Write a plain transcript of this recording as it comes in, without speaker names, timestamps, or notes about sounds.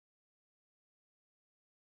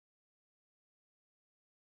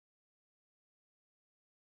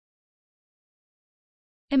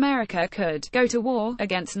America could go to war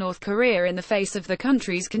against North Korea in the face of the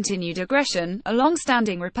country's continued aggression, a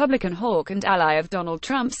long-standing Republican hawk and ally of Donald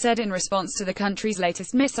Trump said in response to the country's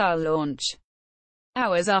latest missile launch.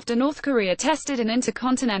 Hours after North Korea tested an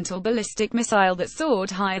intercontinental ballistic missile that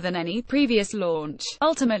soared higher than any previous launch,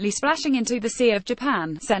 ultimately splashing into the Sea of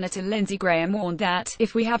Japan, Senator Lindsey Graham warned that,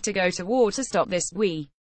 if we have to go to war to stop this, we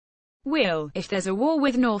will. If there's a war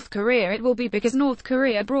with North Korea, it will be because North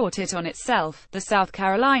Korea brought it on itself, the South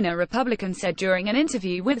Carolina Republican said during an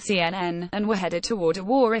interview with CNN, and we're headed toward a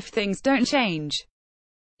war if things don't change.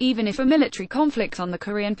 Even if a military conflict on the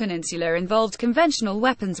Korean peninsula involved conventional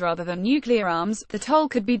weapons rather than nuclear arms, the toll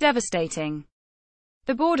could be devastating.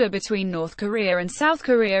 The border between North Korea and South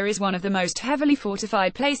Korea is one of the most heavily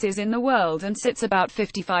fortified places in the world and sits about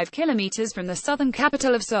 55 kilometers from the southern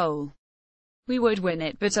capital of Seoul. We would win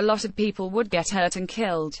it, but a lot of people would get hurt and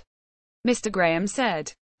killed, Mr. Graham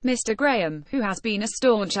said. Mr. Graham, who has been a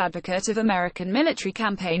staunch advocate of American military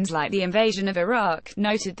campaigns like the invasion of Iraq,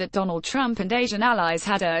 noted that Donald Trump and Asian allies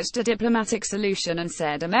had urged a diplomatic solution and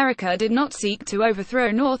said America did not seek to overthrow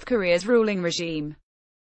North Korea's ruling regime.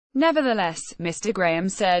 Nevertheless, Mr. Graham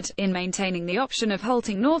said, in maintaining the option of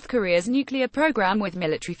halting North Korea's nuclear program with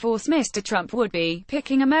military force, Mr. Trump would be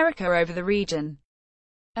picking America over the region.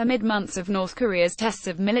 Amid months of North Korea's tests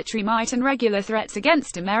of military might and regular threats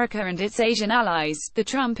against America and its Asian allies, the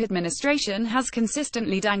Trump administration has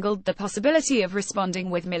consistently dangled the possibility of responding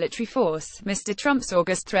with military force. Mr. Trump's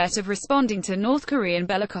August threat of responding to North Korean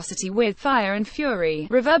bellicosity with fire and fury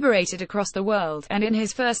reverberated across the world, and in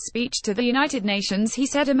his first speech to the United Nations he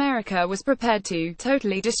said America was prepared to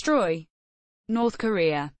totally destroy North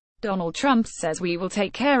Korea. Donald Trump says we will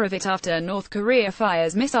take care of it after North Korea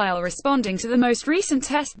fires missile responding to the most recent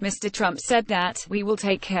test. Mr. Trump said that, we will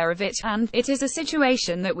take care of it, and it is a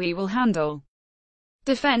situation that we will handle.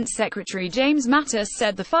 Defense Secretary James Mattis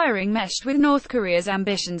said the firing meshed with North Korea's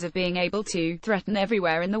ambitions of being able to threaten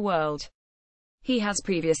everywhere in the world. He has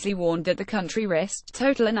previously warned that the country risked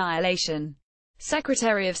total annihilation.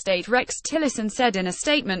 Secretary of State Rex Tillerson said in a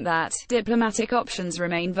statement that diplomatic options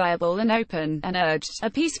remain viable and open, and urged a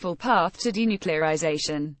peaceful path to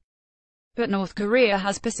denuclearization. But North Korea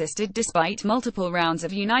has persisted despite multiple rounds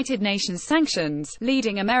of United Nations sanctions,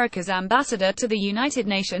 leading America's ambassador to the United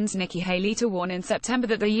Nations Nikki Haley to warn in September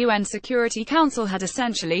that the UN Security Council had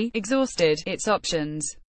essentially exhausted its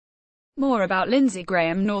options. More about Lindsey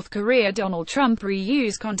Graham. North Korea. Donald Trump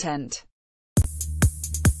reuse content.